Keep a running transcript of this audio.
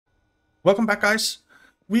Welcome back, guys.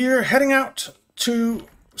 We're heading out to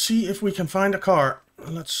see if we can find a car.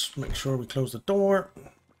 Let's make sure we close the door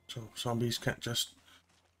so zombies can't just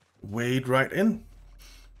wade right in.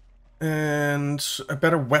 And a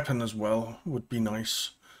better weapon as well would be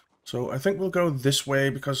nice. So I think we'll go this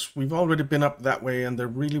way because we've already been up that way and there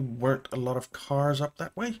really weren't a lot of cars up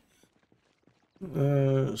that way.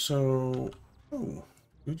 Oh, do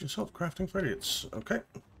yourself crafting for idiots. Okay.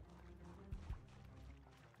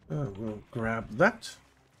 We'll grab that.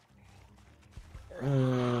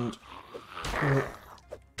 And we'll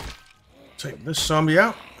take this zombie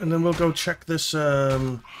out. And then we'll go check this...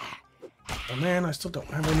 Oh man, I still don't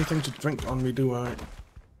have anything to drink on me, do I?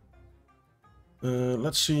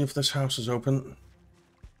 Let's see if this house is open.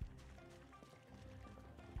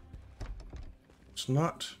 It's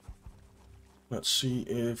not. Let's see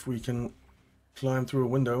if we can climb through a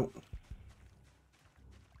window.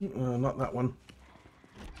 Not that one.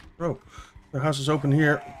 Oh, the house is open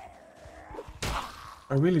here.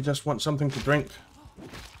 I really just want something to drink.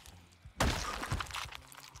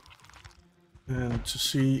 And to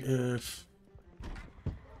see if...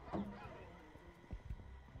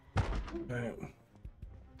 Okay.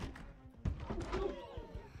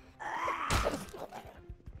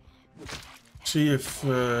 See if...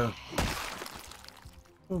 Oh,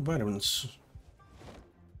 vitamins.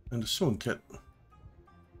 And a sewing kit.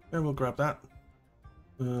 Yeah, we'll grab that.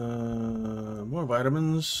 More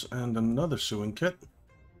vitamins and another sewing kit.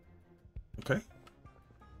 Okay.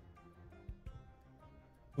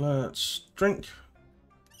 Let's drink.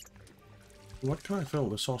 What can I fill?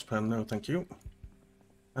 The saucepan? No, thank you.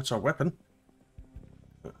 That's our weapon.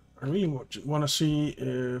 I really want to see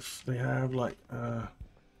if they have like a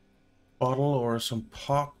bottle or some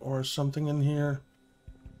pot or something in here.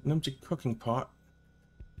 An empty cooking pot.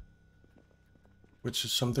 Which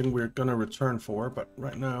is something we're gonna return for, but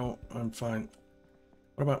right now I'm fine.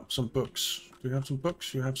 What about some books? Do you have some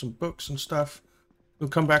books? You have some books and stuff. We'll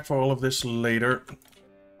come back for all of this later.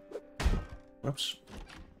 Whoops.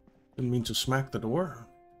 Didn't mean to smack the door.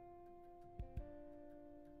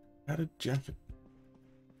 Added jacket.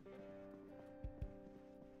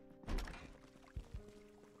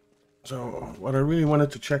 So what I really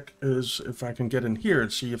wanted to check is if I can get in here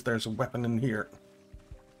and see if there's a weapon in here.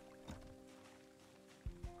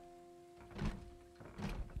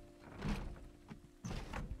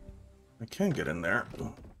 I can get in there.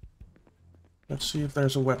 Let's see if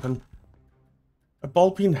there's a weapon. A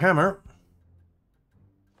ball-peen hammer.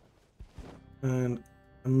 And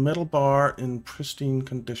a metal bar in pristine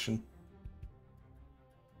condition.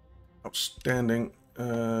 Outstanding.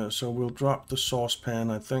 So we'll drop the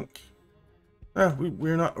saucepan, I think.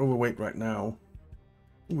 We're not overweight right now.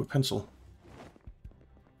 Ooh, a pencil.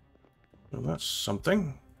 Well, that's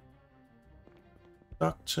something.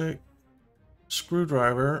 Duct tape.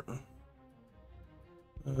 Screwdriver.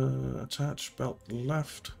 Attach belt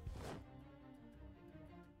left.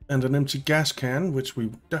 And an empty gas can, which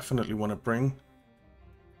we definitely want to bring.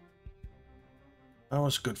 That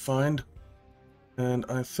was a good find. And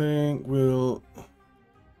I think we'll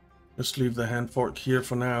just leave the hand fork here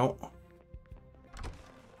for now.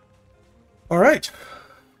 Alright.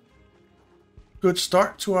 Good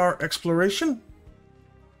start to our exploration.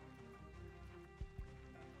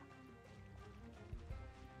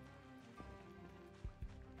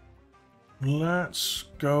 Let's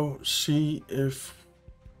go see if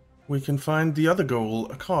we can find the other goal,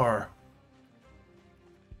 a car.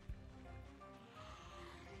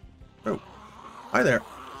 Oh, hi there.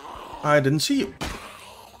 I didn't see you.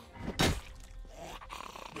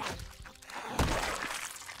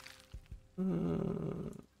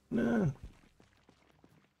 Nah.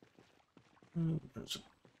 There's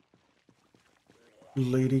a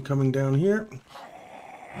lady coming down here.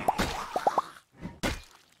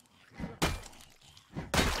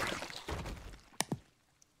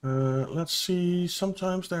 Let's see,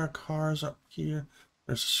 sometimes there are cars up here.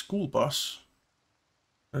 There's a school bus.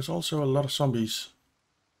 There's also a lot of zombies.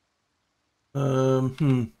 Well,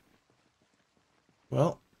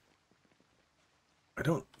 I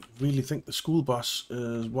don't really think the school bus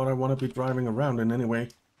is what I want to be driving around in anyway.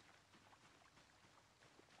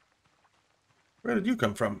 Where did you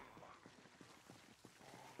come from?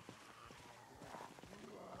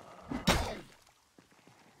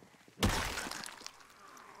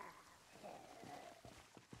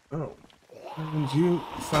 Oh, and you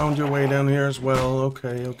found your way down here as well.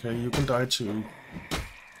 Okay, okay, you can die too.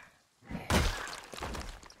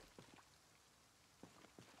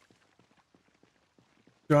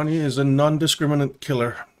 Johnny is a non-discriminate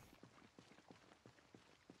killer.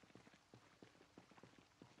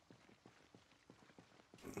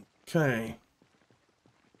 Okay.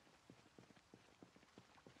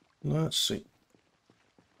 Let's see.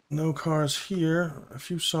 No cars here. A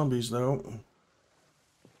few zombies, though.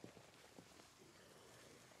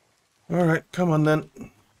 Alright, come on then.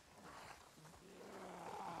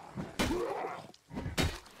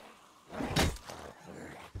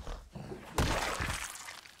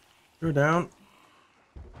 You're down.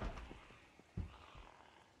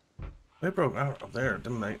 They broke out of there,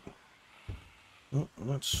 didn't they? Oh,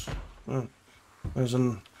 let's... Oh, there's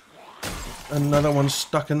another one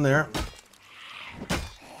stuck in there.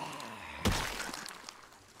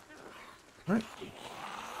 Right.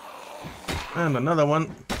 And another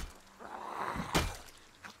one.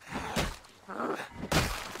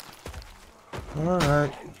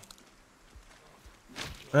 Alright.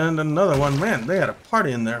 And another one. Man, they had a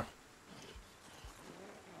party in there.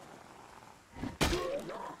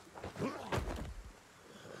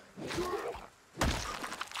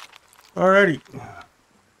 Alrighty.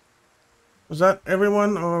 Was that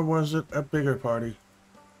everyone, or was it a bigger party?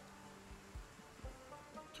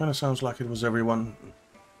 Kind of sounds like it was everyone.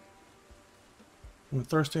 I'm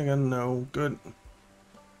thirsty again? No. Good.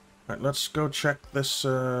 Alright, let's go check this,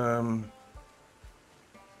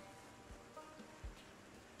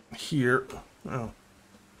 here. Oh.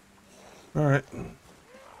 Alright.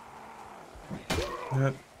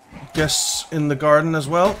 Guests in the garden as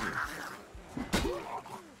well.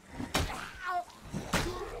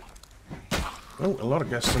 Oh, a lot of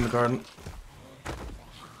guests in the garden.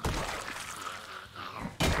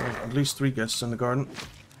 Oh, at least 3 guests in the garden.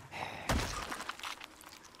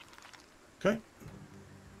 Okay.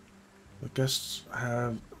 The guests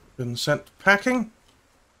have been sent packing.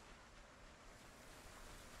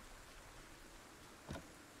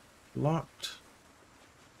 Locked.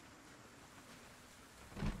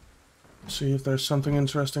 See if there's something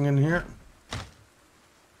interesting in here.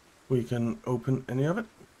 We can open any of it.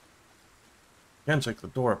 Can take the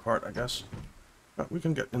door apart, I guess. But we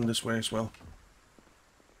can get in this way as well.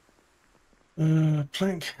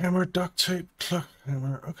 Plank, hammer, duct tape, cluck,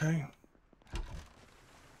 hammer. Okay.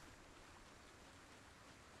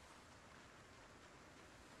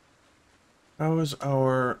 How is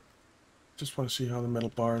our... Just want to see how the metal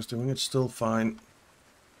bar is doing. It's still fine.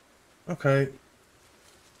 Okay.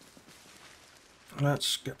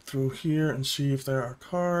 Let's get through here and see if there are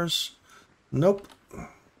cars. Nope.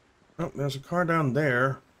 Oh, there's a car down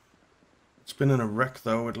there. It's been in a wreck,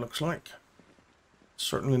 though, it looks like.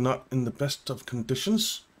 Certainly not in the best of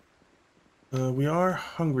conditions. We are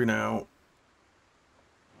hungry now.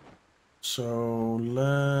 So,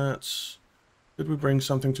 let's... Did we bring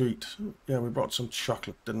something to eat? Yeah, we brought some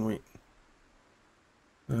chocolate, didn't we?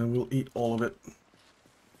 We'll eat all of it.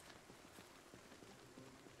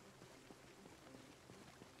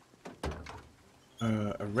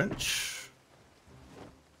 A wrench.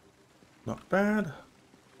 Not bad.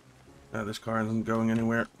 This car isn't going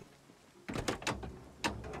anywhere.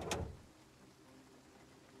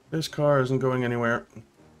 This car isn't going anywhere.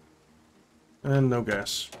 And no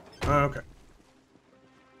gas. Okay.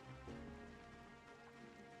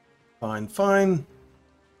 Fine, fine.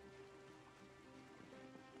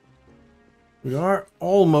 We are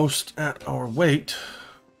almost at our weight.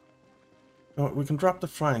 Oh, we can drop the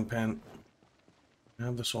frying pan. I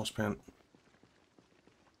have the saucepan.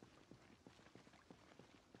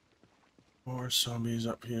 More zombies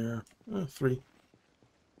up here. 3.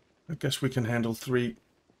 I guess we can handle 3.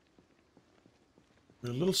 We're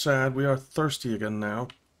a little sad. We are thirsty again now.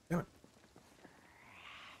 Damn it.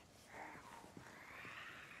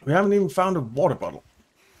 We haven't even found a water bottle.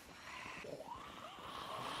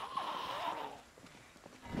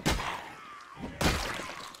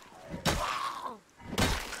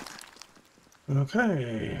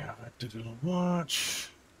 Okay, digital watch.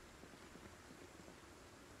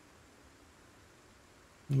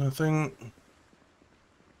 Nothing.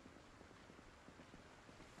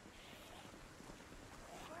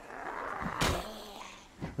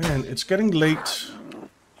 Man, it's getting late.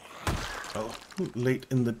 Well, late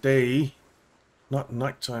in the day. Not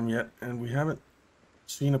nighttime yet, and we haven't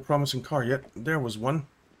seen a promising car yet. There was one.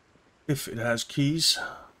 If it has keys.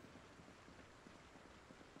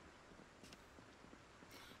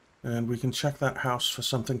 And we can check that house for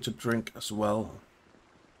something to drink as well.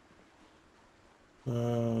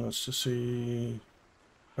 Let's just see.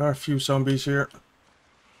 There are a few zombies here.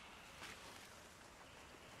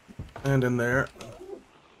 And in there.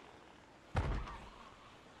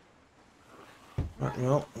 Right,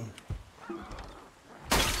 well.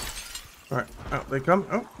 Alright, out they come.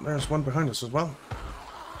 Oh, there's one behind us as well.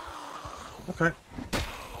 Okay.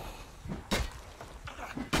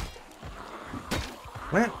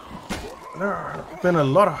 Man, There have been a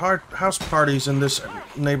lot of hard house parties in this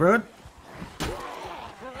neighborhood.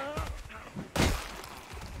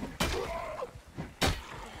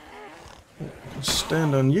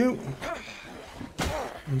 Stand on you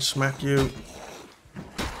and smack you.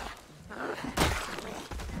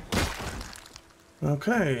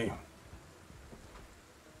 Okay.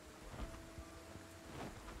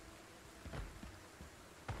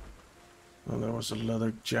 Well, there was a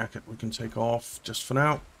leather jacket we can take off just for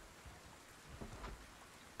now.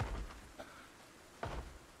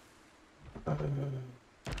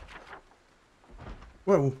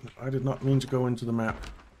 Whoa, I did not mean to go into the map.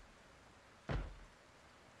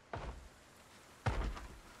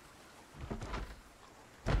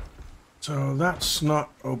 So that's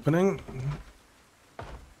not opening.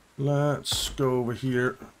 Let's go over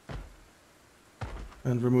here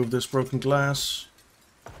and remove this broken glass.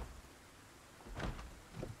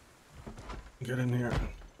 Get in here.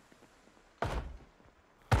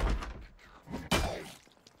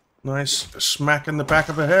 Nice smack in the back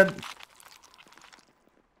of the head.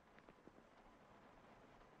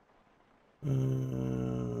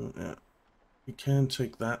 Yeah, you can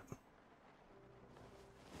take that.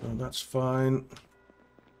 Oh, that's fine.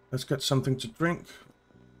 Let's get something to drink.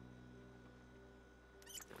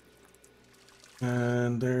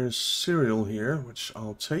 And there's cereal here, which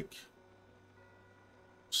I'll take.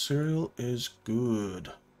 Cereal is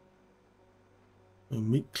good. The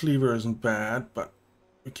meat cleaver isn't bad, but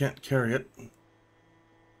we can't carry it.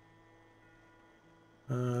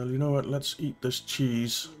 You know what? Let's eat this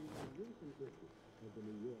cheese.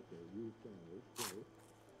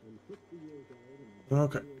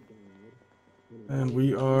 Okay. And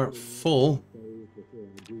we are full.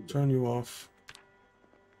 Turn you off.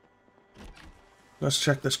 Let's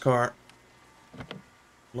check this car.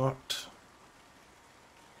 Locked.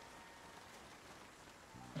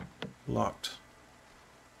 Locked.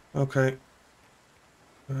 Okay.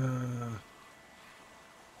 We'll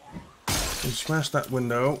smash that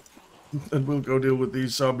window. And we'll go deal with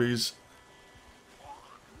these zombies.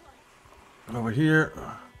 Over here.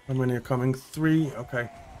 How many are coming? 3. Okay.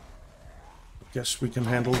 Guess we can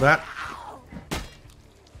handle that.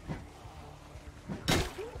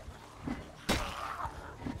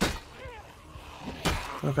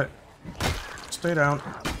 Okay. Stay down.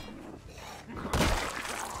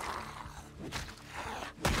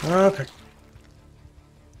 Okay.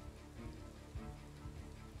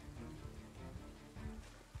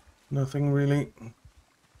 Nothing really.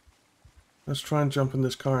 Let's try and jump in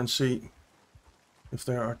this car and see if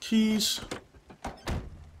there are keys.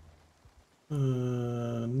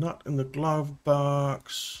 Not in the glove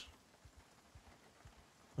box.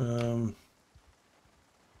 Not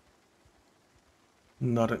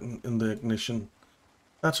in the ignition.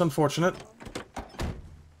 That's unfortunate.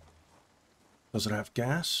 Does it have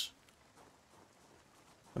gas?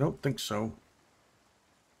 I don't think so.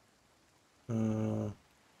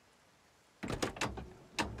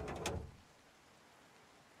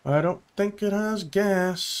 I don't think it has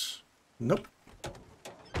gas. Nope.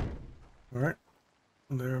 Alright.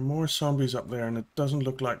 There are more zombies up there, and it doesn't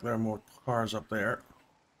look like there are more cars up there.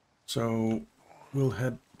 So we'll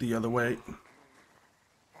head the other way.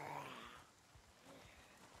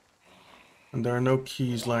 And there are no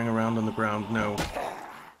keys lying around on the ground, no.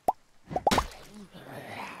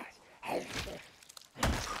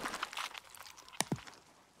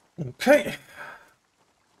 Okay.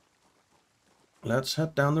 Let's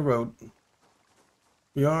head down the road.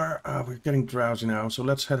 We're getting drowsy now, so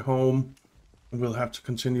let's head home. We'll have to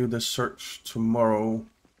continue this search tomorrow.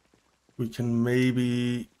 We can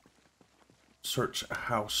maybe search a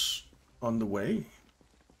house on the way.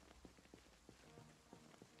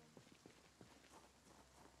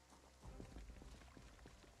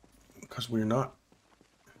 Because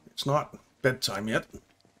it's not bedtime yet.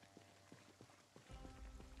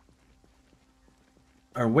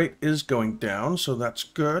 Our weight is going down, so that's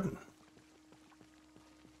good.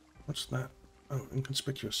 What's that? Oh,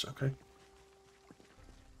 inconspicuous, okay.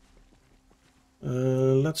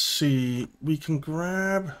 Let's see. We can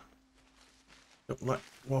grab... Don't like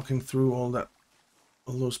walking through all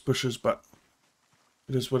those bushes, but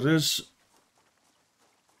it is what it is.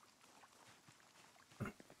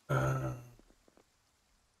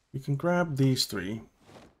 We can grab these 3.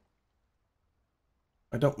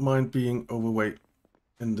 I don't mind being overweight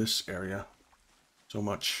in this area so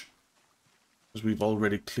much, because we've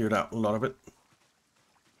already cleared out a lot of it.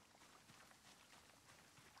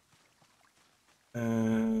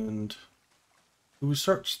 And do we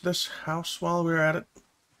search this house while we're at it?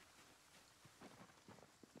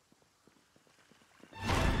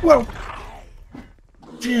 Whoa!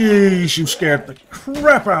 Jeez, you scared the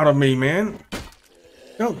crap out of me, man.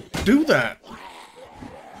 Don't do that.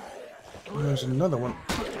 And there's another one.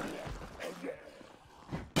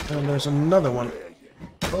 And there's another one.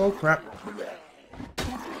 Oh, crap.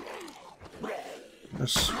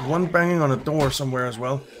 There's one banging on a door somewhere as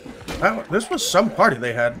well. This was some party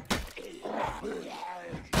they had.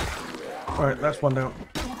 Alright, that's one down.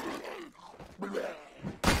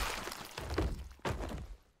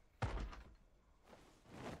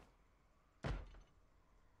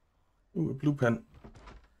 Ooh, a blue pen.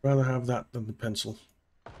 Rather have that than the pencil.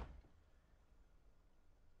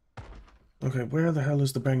 Okay, where the hell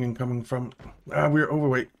is the banging coming from? We're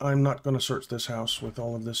overweight. I'm not going to search this house with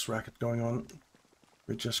all of this racket going on.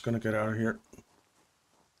 We're just going to get out of here.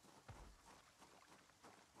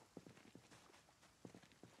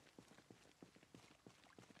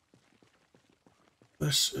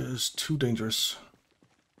 This is too dangerous.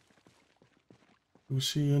 Do we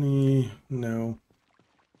see any? No.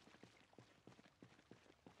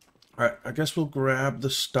 Alright, I guess we'll grab the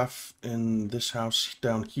stuff in this house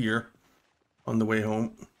down here on the way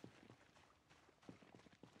home.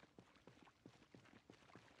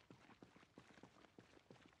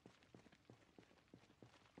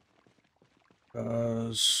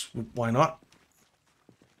 Why not?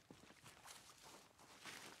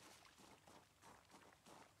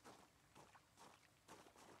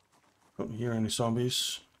 Don't hear any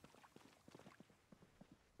zombies.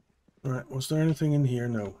 Alright, was there anything in here?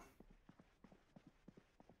 No.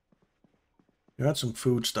 You had some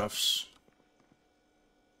foodstuffs.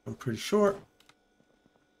 I'm pretty sure.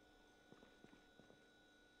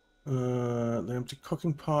 The empty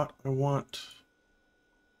cooking pot I want.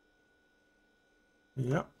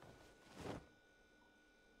 Yep.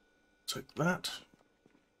 Take that.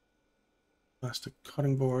 Plastic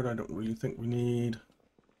cutting board I don't really think we need.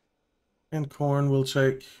 And corn we'll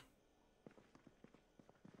take.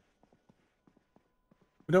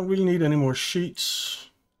 We don't really need any more sheets.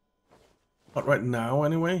 Not right now,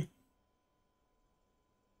 anyway.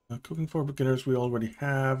 Cooking for beginners we already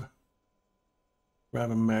have.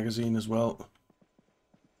 Grab a magazine as well.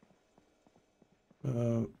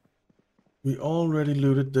 We already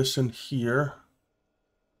looted this in here.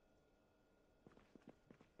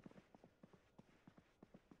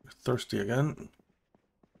 We're thirsty again.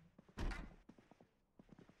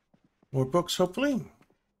 More books, hopefully.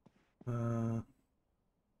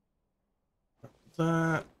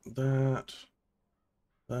 That.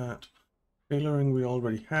 Tailoring we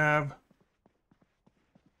already have.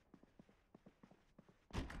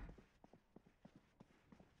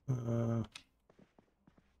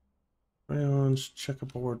 Crayons,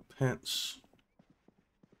 checkerboard, pants.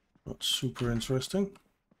 Not super interesting.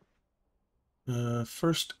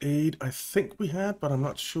 First aid, I think we had, but I'm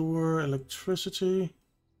not sure. Electricity.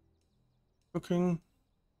 Cooking.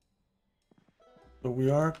 So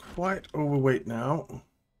we are quite overweight now.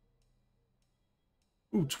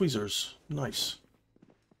 Ooh, tweezers. Nice.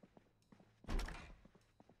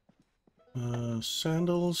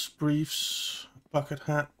 Sandals, briefs, bucket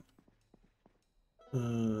hat.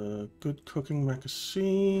 Good cooking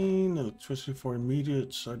magazine. Electricity for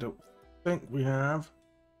immediates. I don't think we have.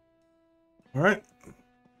 Alright.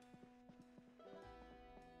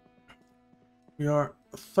 We are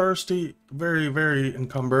thirsty, very, very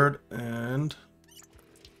encumbered, and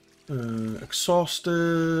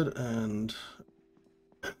exhausted, and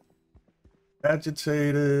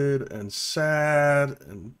agitated, and sad,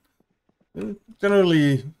 and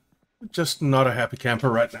generally just not a happy camper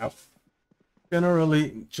right now.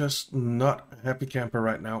 Generally just not a happy camper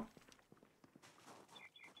right now.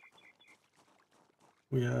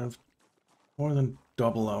 We have more than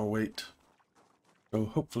double our weight. So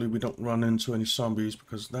hopefully we don't run into any zombies,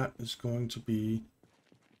 because that is going to be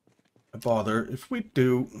a bother if we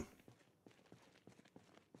do.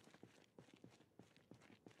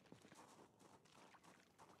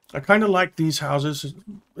 I kind of like these houses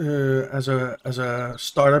as a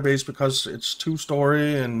starter base, because it's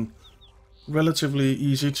 2-story and relatively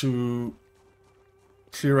easy to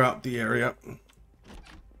clear out the area.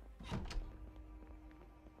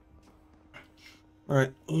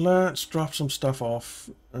 Alright, let's drop some stuff off.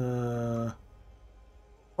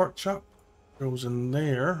 Pork chop goes in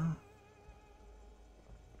there.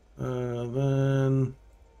 Then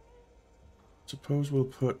suppose we'll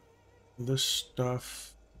put this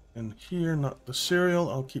stuff in here, not the cereal.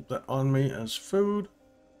 I'll keep that on me as food.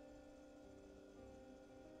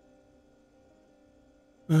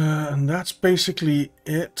 And that's basically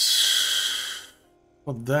it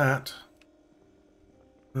for that.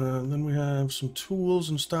 Then we have some tools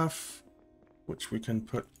and stuff, which we can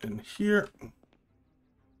put in here.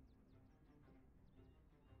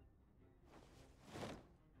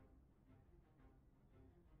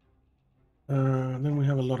 Then we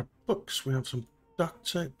have a lot of books. We have some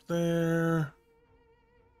duct tape there.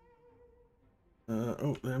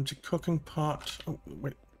 Oh, the empty cooking pot. Oh,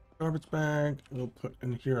 wait. Garbage bag we'll put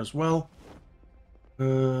in here as well.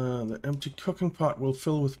 The empty cooking pot will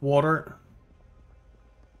fill with water.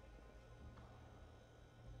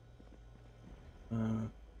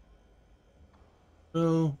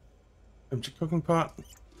 Fill. Empty cooking pot.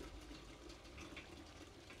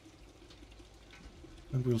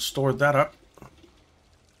 And we'll store that up.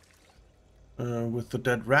 With the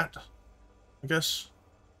dead rat, I guess.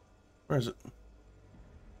 Where is it?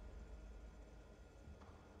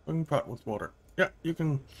 Cooking pot with water. Yeah, you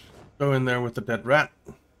can go in there with the dead rat.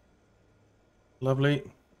 Lovely.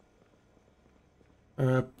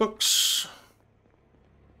 Books.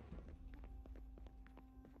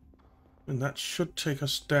 And that should take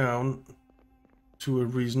us down to a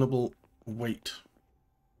reasonable weight.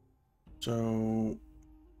 So,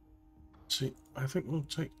 let's see. I think we'll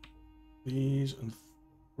take these and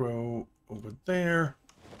throw over there.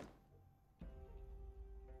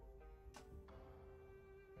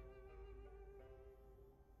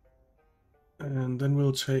 And then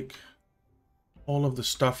we'll take all of the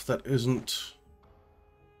stuff that isn't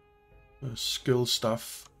skill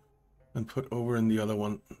stuff and put over in the other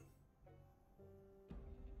one.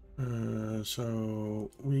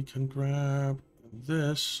 So we can grab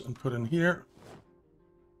this and put in here.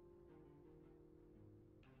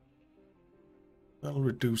 That'll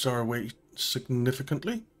reduce our weight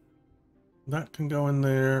significantly. That can go in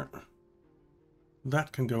there.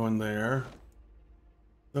 That can go in there.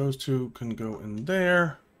 Those two can go in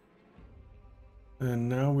there. And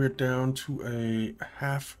now we're down to a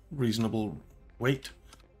half reasonable weight.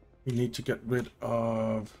 We need to get rid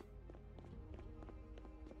of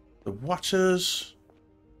the watches.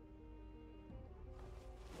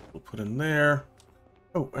 We'll put in there.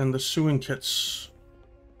 Oh, and the sewing kits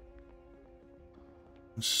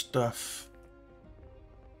and stuff.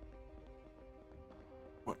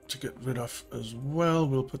 What to get rid of as well.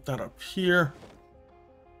 We'll put that up here.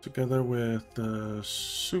 Together with the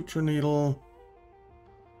suture needle.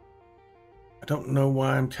 I don't know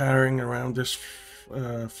why I'm carrying around this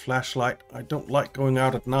flashlight. I don't like going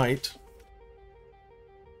out at night.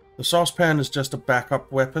 The saucepan is just a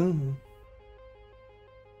backup weapon.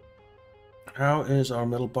 How is our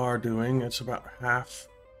middle bar doing? It's about half.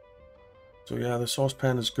 So yeah, the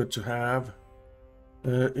saucepan is good to have.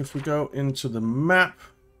 If we go into the map,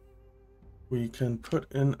 we can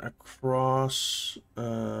put in a cross.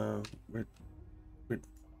 We're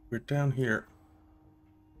down here.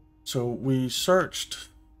 So we searched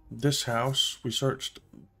this house. We searched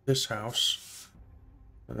this house.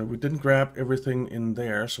 We didn't grab everything in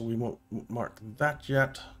there, so we won't mark that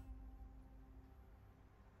yet.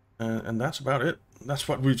 And that's about it. That's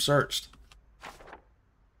what we've searched.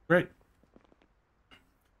 Great.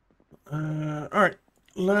 Alright,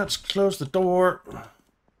 let's close the door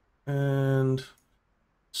and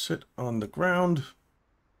sit on the ground.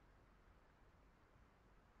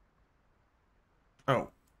 Oh,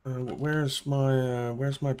 where's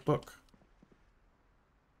my book?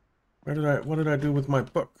 What did I do with my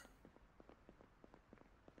book?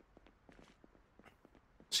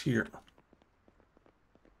 It's here.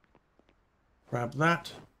 Grab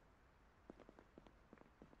that.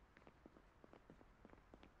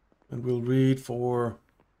 And we'll read for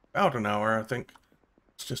about an hour, I think.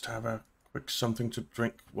 Let's just have a quick something to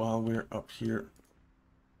drink while we're up here.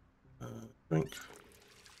 Drink.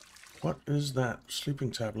 What is that?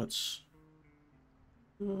 Sleeping tablets.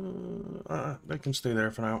 They can stay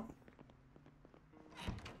there for now.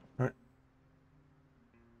 Alright.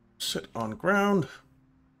 Sit on ground.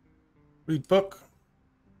 Read book.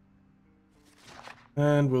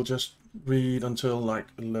 And we'll just read until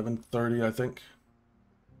like 11:30, I think.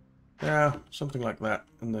 Yeah, something like that.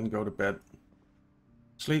 And then go to bed.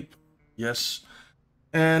 Sleep. Yes.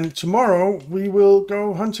 And tomorrow we will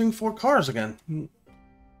go hunting for cars again.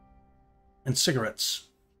 And cigarettes.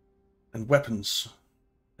 And weapons.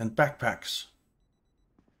 And backpacks.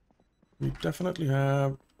 We definitely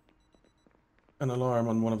have an alarm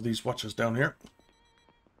on one of these watches down here.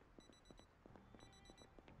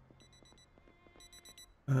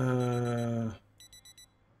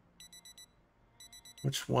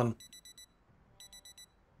 Which one?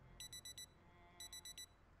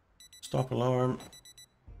 Stop alarm.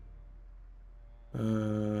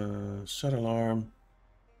 Set alarm.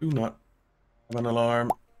 Do not have an alarm.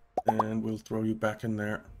 And we'll throw you back in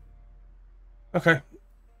there. Okay.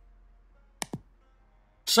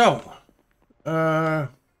 So, yeah,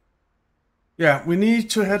 we need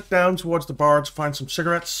to head down towards the bar to find some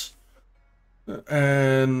cigarettes.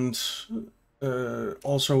 And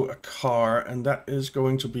also a car, and that is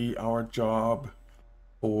going to be our job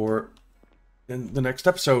for in the next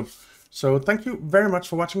episode. So thank you very much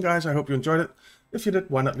for watching, guys. I hope you enjoyed it. If you did,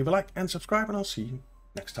 why not leave a like and subscribe, and I'll see you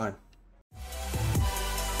next time.